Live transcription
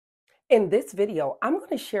In this video, I'm going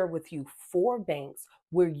to share with you 4 banks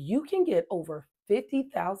where you can get over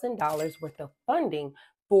 $50,000 worth of funding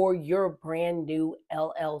for your brand new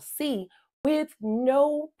LLC with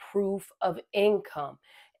no proof of income.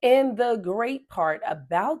 And the great part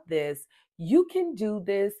about this, you can do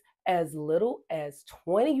this as little as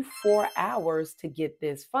 24 hours to get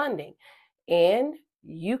this funding. And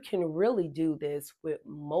you can really do this with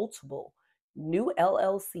multiple new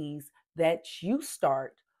LLCs that you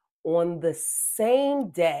start on the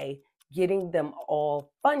same day, getting them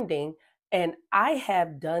all funding. And I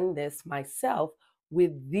have done this myself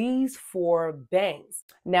with these 4 banks.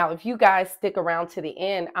 Now, if you guys stick around to the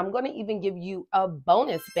end, I'm going to even give you a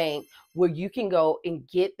bonus bank where you can go and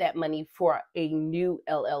get that money for a new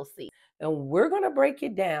LLC. And we're going to break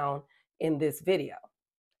it down in this video.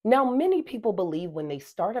 Now, many people believe when they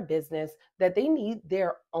start a business that they need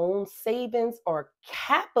their own savings or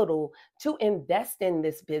capital to invest in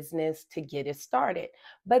this business to get it started.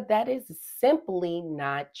 But that is simply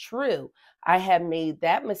not true. I have made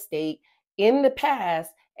that mistake in the past,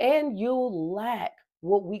 and you'll lack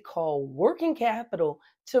what we call working capital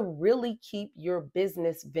to really keep your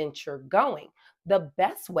business venture going. The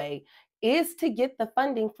best way is to get the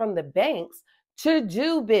funding from the banks to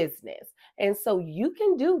do business. And so you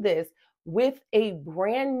can do this with a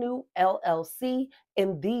brand new LLC,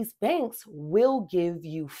 and these banks will give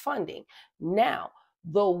you funding. Now,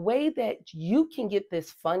 the way that you can get this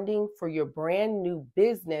funding for your brand new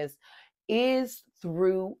business is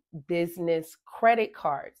through business credit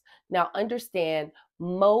cards. Now, understand,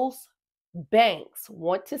 most banks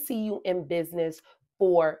want to see you in business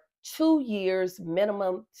for 2 years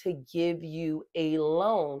minimum to give you a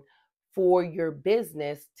loan for your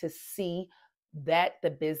business to see that the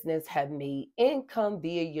business have made income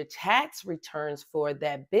via your tax returns for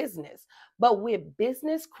that business. But with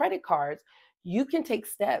business credit cards, you can take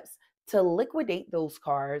steps to liquidate those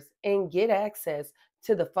cards and get access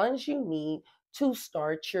to the funds you need to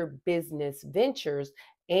start your business ventures.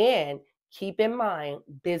 And keep in mind,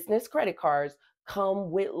 business credit cards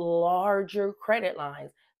come with larger credit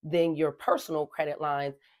lines than your personal credit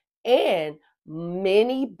lines, and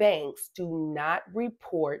many banks do not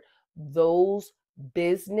report those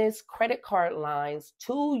business credit card lines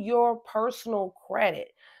to your personal credit.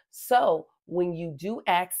 So when you do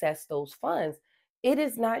access those funds, it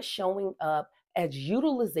is not showing up as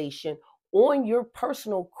utilization on your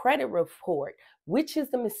personal credit report, which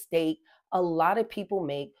is the mistake a lot of people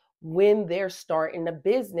make when they're starting a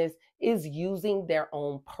business, is using their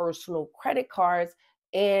own personal credit cards,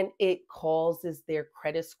 and it causes their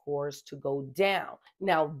credit scores to go down.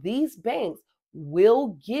 Now, these banks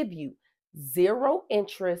will give you 0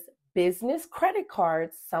 interest business credit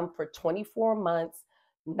cards, some for 24 months,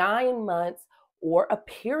 9 months, or a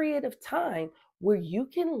period of time where you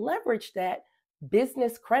can leverage that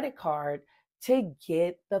business credit card to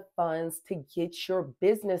get the funds to get your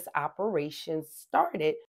business operations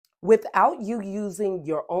started without you using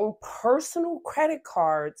your own personal credit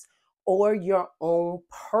cards or your own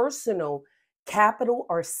personal capital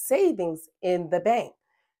or savings in the bank.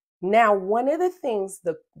 Now, one of the things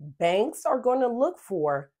the banks are going to look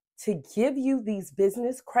for to give you these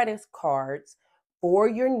business credit cards for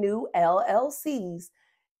your new LLCs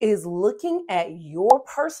is looking at your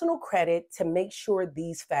personal credit to make sure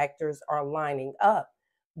these factors are lining up.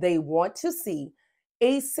 They want to see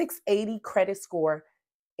a 680 credit score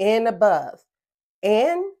and above.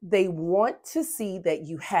 And they want to see that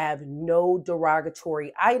you have no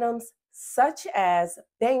derogatory items such as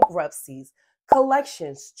bankruptcies,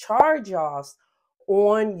 collections, charge-offs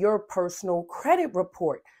on your personal credit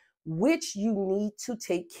report, which you need to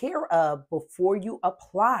take care of before you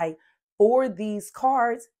apply for these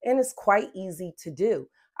cards. And it's quite easy to do.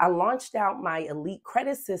 I launched out my elite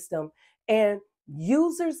credit system, and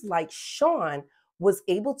users like Sean was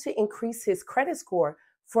able to increase his credit score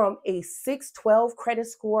from a 612 credit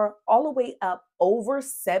score all the way up over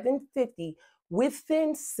 750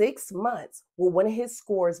 within 6 months, with one of his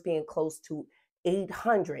scores being close to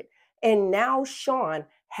 800. And now Sean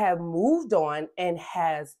have moved on and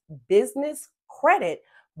has business credit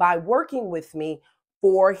by working with me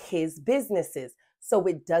for his businesses. So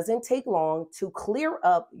it doesn't take long to clear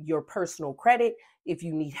up your personal credit. If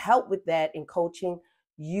you need help with that in coaching,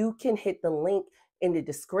 you can hit the link in the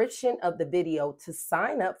description of the video to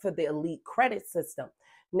sign up for the elite credit system.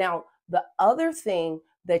 Now, the other thing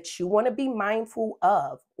that you want to be mindful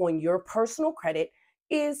of on your personal credit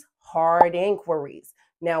is hard inquiries.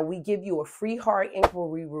 Now, we give you a free hard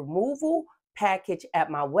inquiry removal package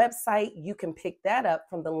at my website. You can pick that up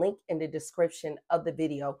from the link in the description of the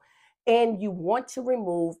video. And you want to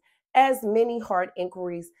remove as many hard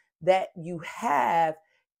inquiries that you have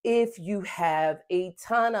if you have a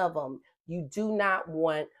ton of them. You do not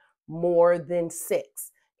want more than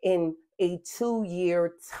 6 in a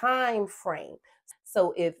 2-year time frame.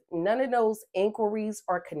 So if none of those inquiries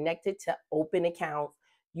are connected to open accounts,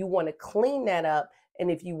 you want to clean that up. And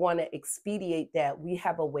if you want to expedite that, we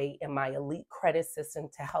have a way in my elite credit system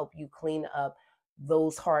to help you clean up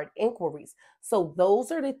those hard inquiries. So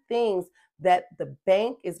those are the things that the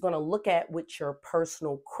bank is going to look at with your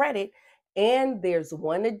personal credit. And there's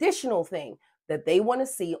one additional thing that they want to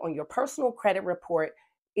see on your personal credit report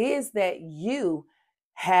is that you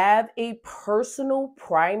have a personal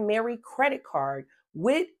primary credit card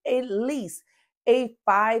with at least a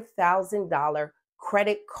 $5,000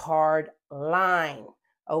 credit card line.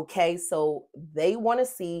 Okay, so they want to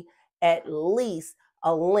see at least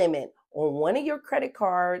a limit on one of your credit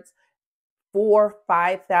cards for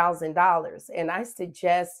 $5,000. And I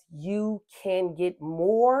suggest you can get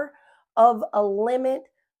more of a limit.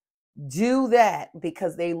 Do that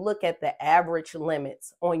because they look at the average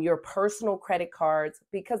limits on your personal credit cards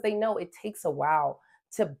because they know it takes a while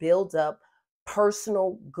to build up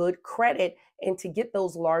personal good credit. And to get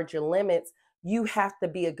those larger limits, you have to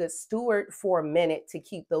be a good steward for a minute to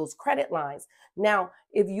keep those credit lines. Now,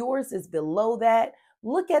 if yours is below that,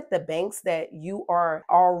 look at the banks that you are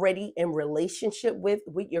already in relationship with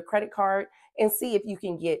your credit card and see if you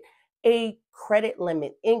can get a credit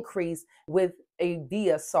limit increase with a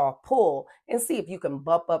via soft pull and see if you can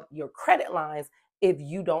bump up your credit lines if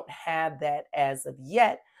you don't have that as of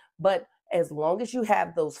yet. But as long as you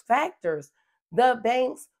have those factors, the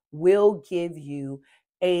banks will give you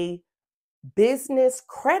a business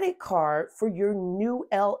credit card for your new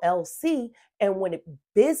LLC. And when it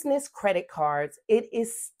business credit cards, it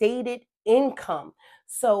is stated income.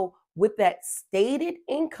 So with that stated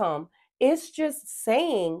income, it's just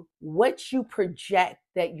saying what you project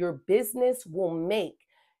that your business will make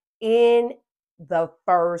in the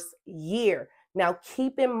first year. Now,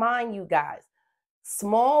 keep in mind, you guys,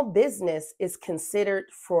 small business is considered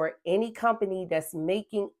for any company that's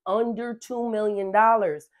making under $2 million.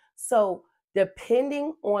 So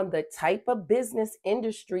depending on the type of business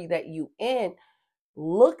industry that you in,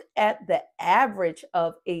 look at the average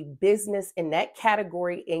of a business in that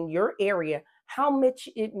category in your area, how much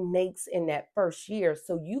it makes in that first year,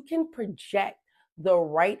 so you can project the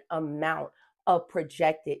right amount of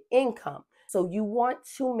projected income. So you want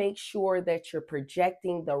to make sure that you're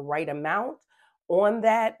projecting the right amount on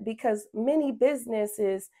that because many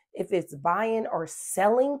businesses, if it's buying or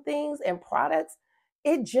selling things and products,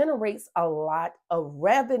 it generates a lot of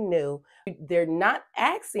revenue. They're not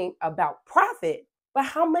asking about profit, but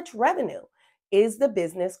how much revenue is the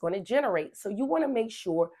business going to generate? So you want to make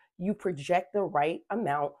sure you project the right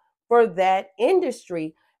amount for that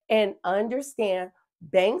industry and understand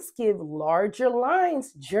banks give larger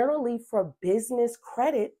lines generally for business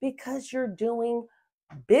credit because you're doing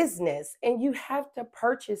business and you have to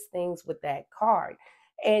purchase things with that card.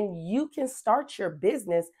 And you can start your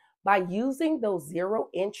business by using those zero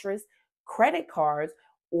interest credit cards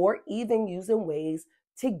or even using ways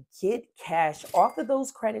to get cash off of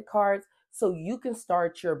those credit cards so you can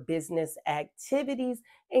start your business activities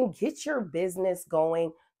and get your business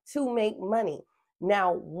going to make money.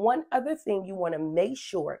 Now, one other thing you want to make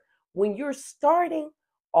sure when you're starting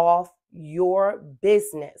off your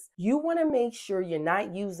business, you want to make sure you're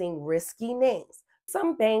not using risky names.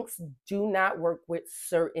 Some banks do not work with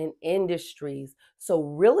certain industries. So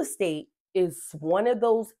real estate is one of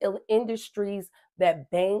those industries that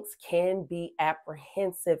banks can be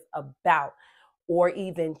apprehensive about, or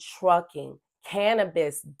even trucking.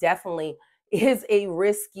 Cannabis definitely is a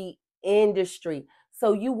risky industry.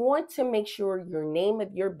 So you want to make sure your name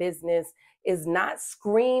of your business is not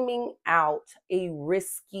screaming out a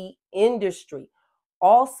risky industry.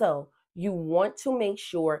 Also, you want to make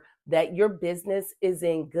sure that your business is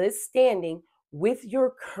in good standing with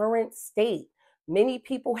your current state. Many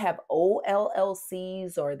people have old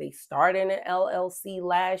LLCs or they started an LLC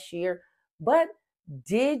last year, but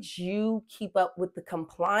did you keep up with the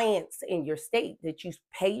compliance in your state? Did you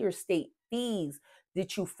pay your state fees?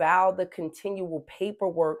 Did you file the continual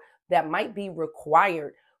paperwork that might be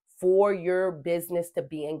required for your business to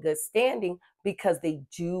be in good standing? Because they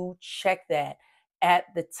do check that at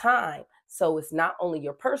the time. So it's not only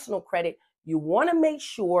your personal credit, you want to make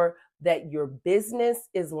sure that your business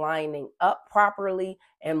is lining up properly.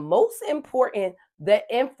 And most important, the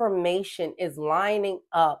information is lining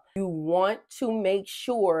up. You want to make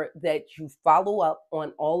sure that you follow up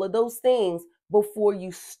on all of those things before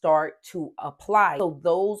you start to apply. So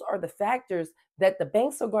those are the factors that the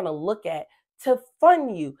banks are going to look at to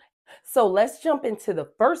fund you. So let's jump into the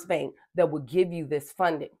first bank that will give you this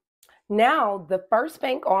funding. Now, the first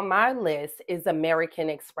bank on my list is American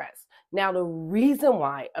Express. Now, the reason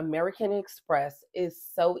why American Express is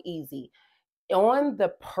so easy, on the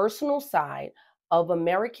personal side of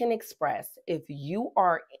American Express, if you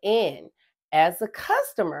are in as a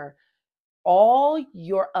customer, all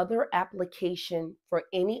your other application for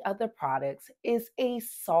any other products is a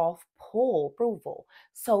soft pull approval.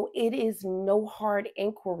 So it is no hard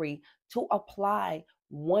inquiry to apply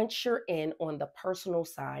once you're in on the personal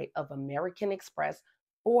side of American Express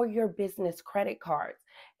for your business credit cards.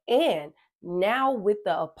 And now with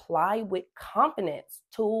the Apply with Confidence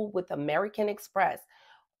tool with American Express,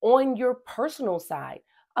 on your personal side,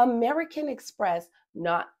 American Express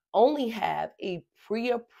not only have a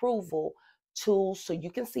pre-approval tool so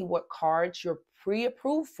you can see what cards you're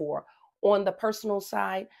pre-approved for on the personal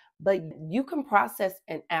side, but you can process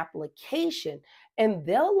an application and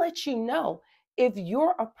they'll let you know if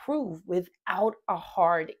you're approved without a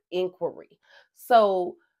hard inquiry.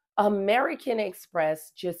 So American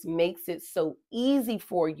Express just makes it so easy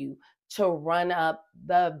for you to run up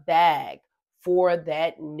the bag for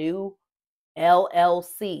that new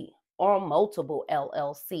LLC or multiple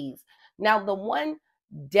LLCs. Now, the one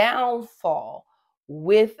downfall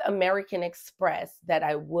with American Express that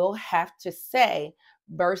I will have to say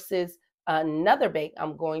versus another bank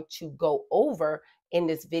I'm going to go over in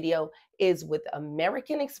this video is with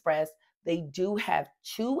American Express, they do have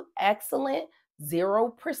two excellent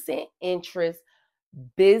 0% interest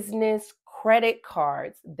business credit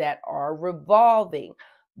cards that are revolving.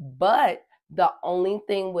 But the only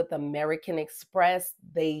thing with American Express,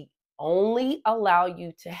 they only allow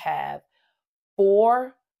you to have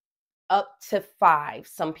 4 up to 5.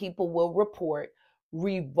 Some people will report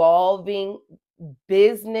revolving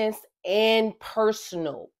business and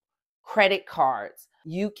personal credit cards.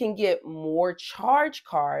 You can get more charge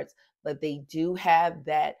cards, but they do have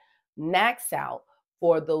that max out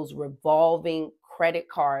for those revolving credit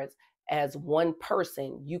cards as one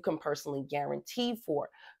person you can personally guarantee for.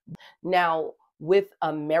 Now, with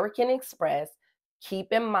American Express,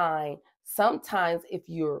 keep in mind, sometimes if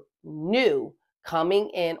you're new coming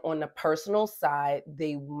in on the personal side,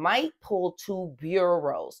 they might pull two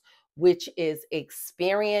bureaus, which is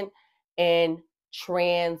Experian and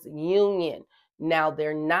TransUnion. Now,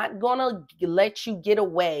 they're not going to let you get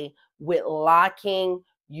away with locking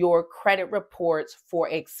your credit reports for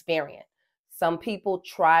Experian. Some people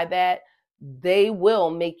try that. They will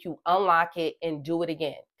make you unlock it and do it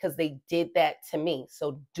again because they did that to me.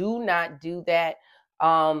 So do not do that.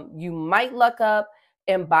 You might luck up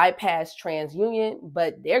and bypass TransUnion,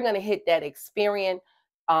 but they're going to hit that Experian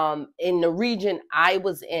in the region I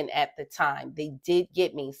was in at the time. They did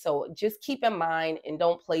get me. So just keep in mind and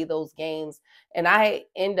don't play those games. And I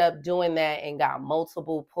end up doing that and got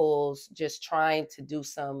multiple pulls just trying to do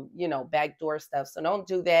some, backdoor stuff. So don't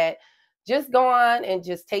do that. Just go on and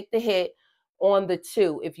just take the hit on the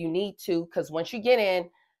two if you need to, because once you get in,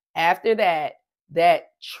 after that, that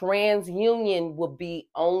TransUnion will be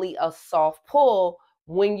only a soft pull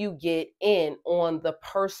when you get in on the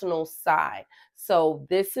personal side. So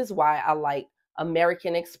this is why I like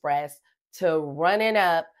American Express to run it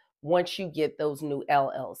up once you get those new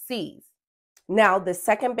LLCs. Now, the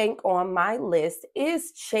second bank on my list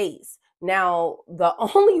is Chase. Now, the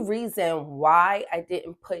only reason why I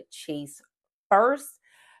didn't put Chase first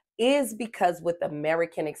is because with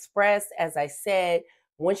American Express, as I said,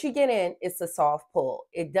 once you get in, it's a soft pull.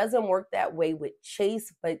 It doesn't work that way with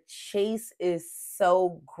Chase, but Chase is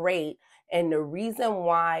so great. And the reason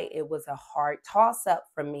why it was a hard toss up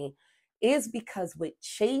for me is because with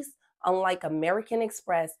Chase, unlike American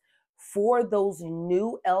Express, for those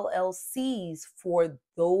new LLCs, for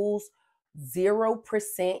those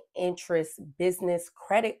 0% interest business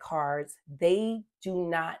credit cards, they do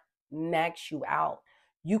not max you out.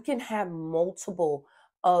 You can have multiple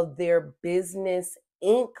of their business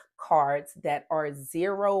Inc. cards that are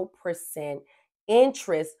 0%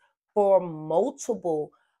 interest for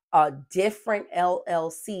multiple different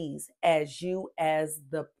LLCs as you as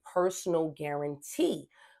the personal guarantee,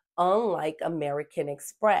 unlike American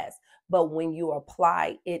Express. But when you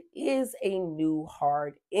apply, it is a new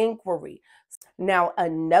hard inquiry. Now,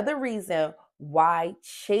 another reason why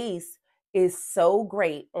Chase is so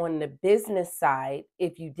great on the business side,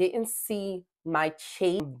 if you didn't see my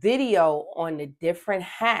Chase video on the different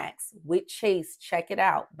hacks with Chase, check it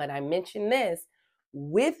out. But I mentioned this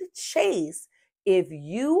with Chase, if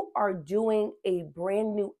you are doing a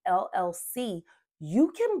brand new LLC,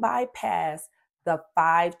 you can bypass the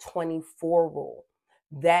 524 rule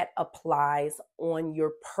that applies on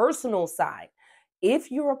your personal side.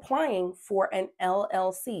 if you're applying for an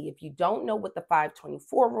LLC, if you don't know what the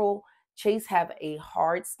 524 rule, Chase have a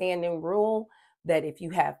hard standing rule that if you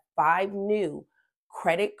have 5 new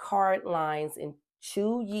credit card lines in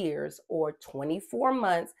 2 years or 24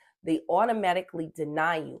 months, they automatically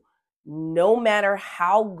deny you. No matter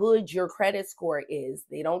how good your credit score is,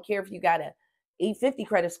 they don't care if you got a 850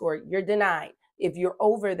 credit score, you're denied if you're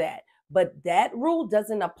over that. But that rule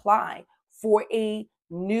doesn't apply for a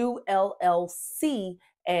new LLC,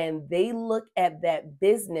 and they look at that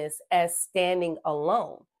business as standing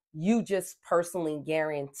alone. You just personally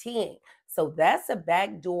guaranteeing. So that's a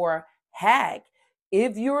backdoor hack.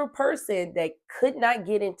 If you're a person that could not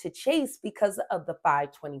get into Chase because of the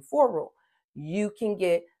 524 rule, you can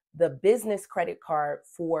get the business credit card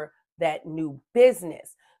for that new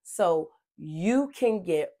business. So you can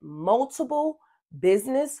get multiple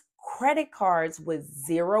business credit cards with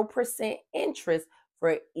 0% interest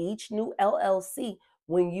for each new LLC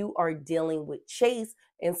when you are dealing with Chase.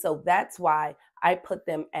 And so that's why I put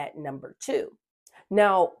them at number 2.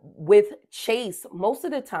 Now, with Chase, most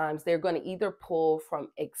of the times they're going to either pull from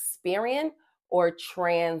Experian or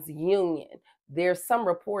TransUnion. There's some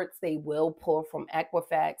reports they will pull from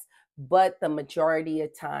Equifax, but the majority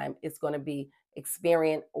of time it's going to be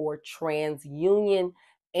Experian or TransUnion.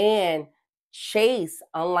 And Chase,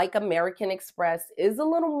 unlike American Express, is a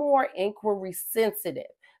little more inquiry sensitive.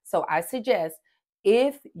 So I suggest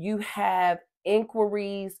if you have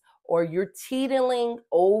inquiries or you're teetering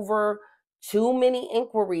over too many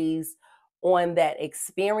inquiries on that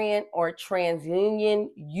Experian or TransUnion,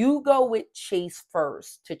 you go with Chase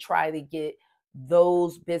first to try to get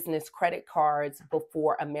those business credit cards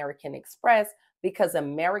before American Express, because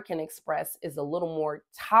American Express is a little more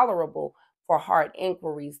tolerable for hard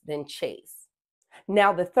inquiries than Chase.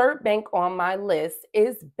 Now, the third bank on my list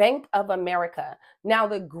is Bank of America. Now,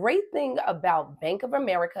 the great thing about Bank of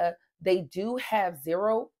America, they do have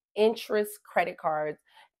 0 interest credit cards,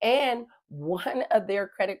 and one of their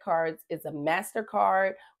credit cards is a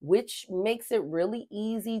MasterCard, which makes it really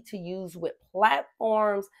easy to use with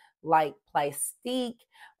platforms like Plastique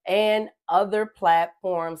and other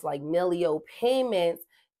platforms like Melio Payments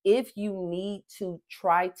if you need to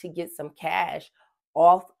try to get some cash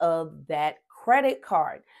off of that credit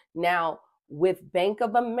card. Now, with Bank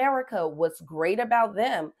of America, what's great about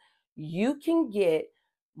them, you can get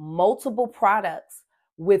multiple products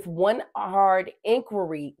with one hard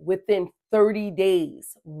inquiry within 30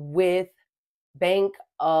 days with Bank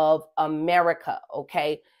of America,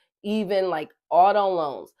 okay? Even like auto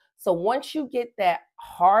loans. So once you get that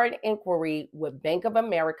hard inquiry with Bank of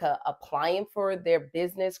America applying for their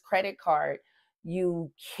business credit card,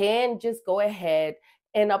 you can just go ahead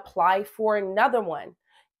and apply for another one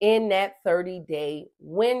in that 30-day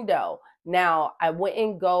window. Now, I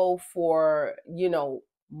wouldn't go for,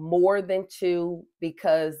 more than 2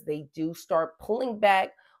 because they do start pulling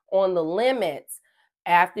back on the limits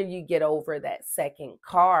after you get over that second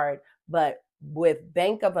card. But with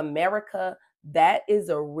Bank of America, that is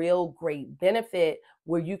a real great benefit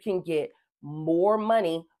where you can get more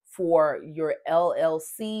money for your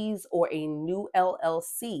LLCs or a new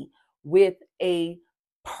LLC with a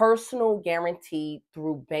personal guarantee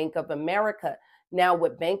through Bank of America. Now,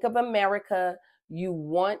 with Bank of America, you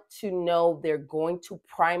want to know they're going to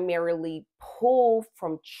primarily pull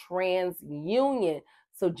from TransUnion.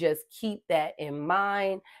 So just keep that in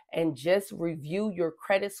mind and just review your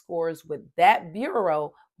credit scores with that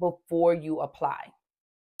bureau before you apply.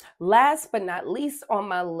 Last but not least on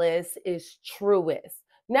my list is Truist.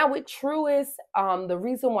 Now with Truist, the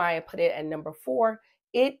reason why I put it at number 4,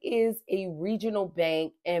 it is a regional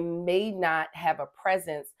bank and may not have a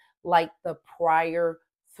presence like the prior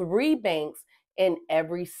 3 banks in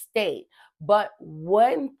every state. But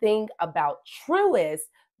one thing about Truist,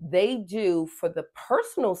 they do for the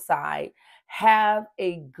personal side have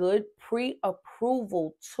a good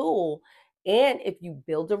pre-approval tool. And if you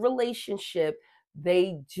build a relationship,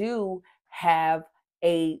 they do have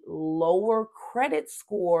a lower credit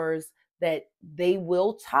scores that they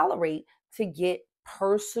will tolerate to get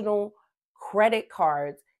personal credit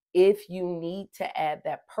cards if you need to add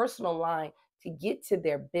that personal line to get to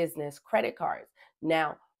their business credit cards.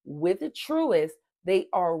 Now, with the Truist, they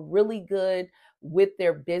are really good with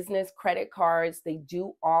their business credit cards. They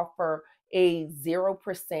do offer a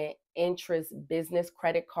 0% interest business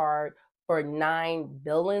credit card for 9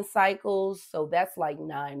 billing cycles. So that's like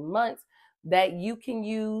 9 months that you can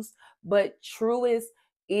use. But Truist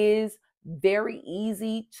is very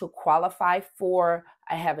easy to qualify for.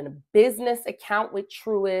 I have a business account with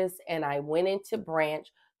Truist and I went into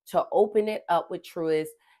branch to open it up with Truist.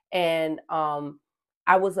 And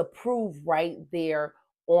I was approved right there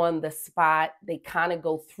on the spot. They kind of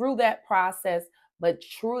go through that process, but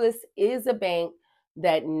Truist is a bank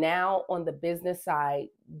that now on the business side,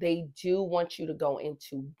 they do want you to go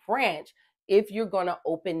into branch if you're going to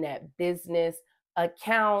open that business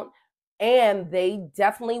account. And they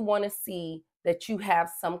definitely want to see that you have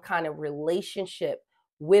some kind of relationship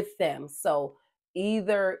with them. So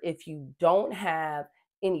either if you don't have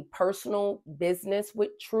any personal business with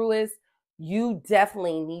Truist, you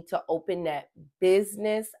definitely need to open that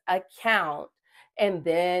business account and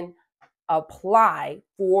then apply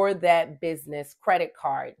for that business credit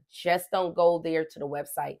card. Just don't go there to the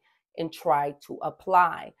website and try to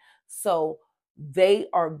apply. So they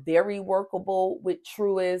are very workable with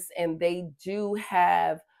Truist, and they do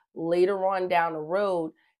have later on down the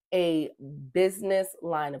road a business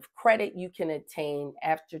line of credit you can attain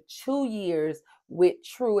after 2 years with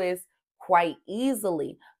Truist quite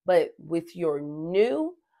easily. But with your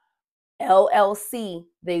new LLC,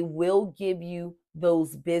 they will give you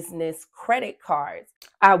those business credit cards.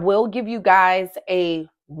 I will give you guys a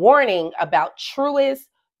warning about Truist.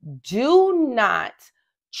 Do not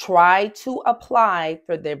try to apply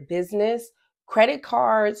for their business credit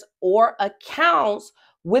cards or accounts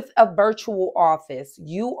with a virtual office.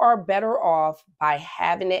 You are better off by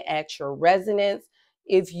having it at your residence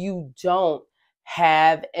if you don't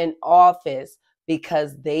have an office,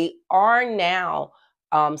 because they are now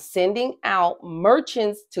sending out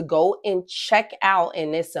merchants to go and check out,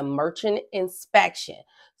 and it's a merchant inspection.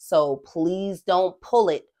 So please don't pull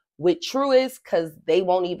it with Truist, because they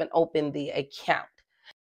won't even open the account.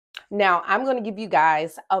 Now, I'm going to give you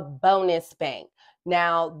guys a bonus bank.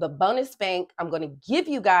 Now, the bonus bank I'm going to give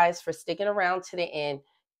you guys for sticking around to the end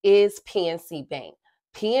is PNC Bank.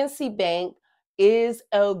 PNC Bank is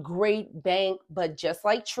a great bank, but just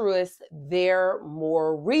like Truist, they're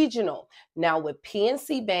more regional. Now, with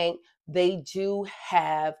PNC Bank, they do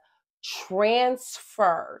have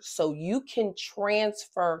transfer. So you can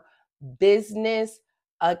transfer business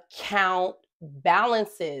account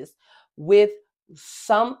balances with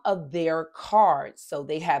some of their cards. So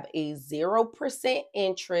they have a 0%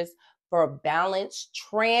 interest for balance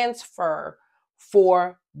transfer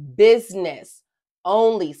for business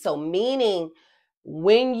only. So meaning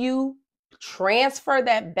when you transfer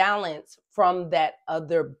that balance from that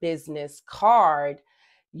other business card,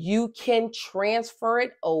 you can transfer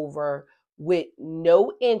it over with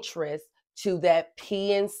no interest to that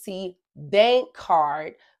PNC Bank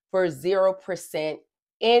card for 0%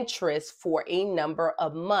 interest for a number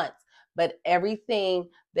of months. But everything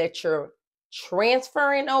that you're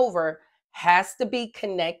transferring over has to be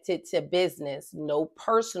connected to business, no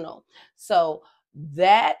personal. So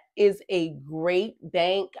that is a great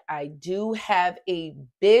bank. I do have a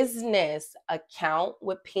business account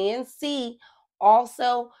with PNC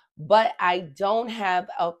also, but I don't have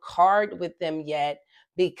a card with them yet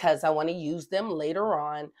because I want to use them later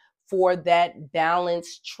on for that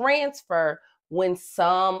balance transfer when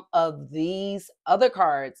some of these other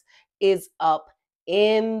cards is up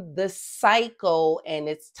in the cycle and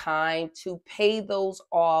it's time to pay those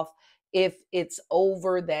off. If it's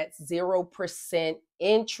over that 0%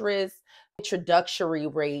 interest introductory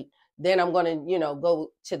rate, then I'm going to,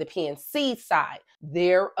 go to the PNC side.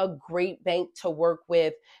 They're a great bank to work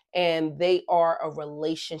with, and they are a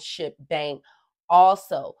relationship bank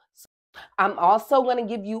also. I'm also going to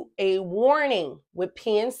give you a warning with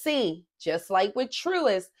PNC, just like with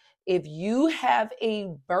Truist. If you have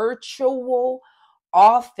a virtual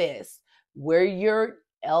office where your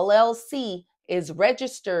LLC is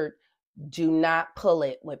registered, do not pull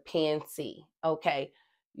it with PNC, okay?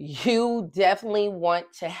 You definitely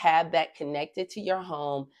want to have that connected to your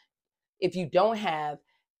home if you don't have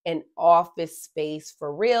an office space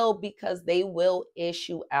for real, because they will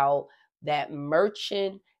issue out that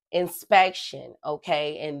merchant inspection,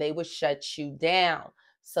 okay? And they will shut you down.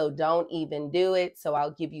 So don't even do it. So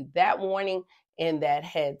I'll give you that warning and that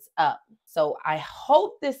heads up. So I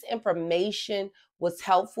hope this information was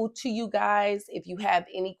helpful to you guys. If you have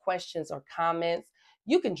any questions or comments,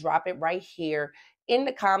 you can drop it right here in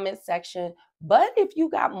the comment section. But if you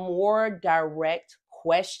got more direct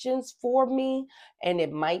questions for me, and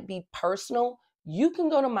it might be personal, you can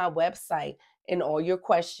go to my website and all your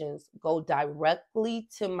questions go directly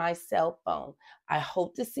to my cell phone. I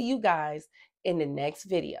hope to see you guys in the next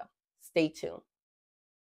video. Stay tuned.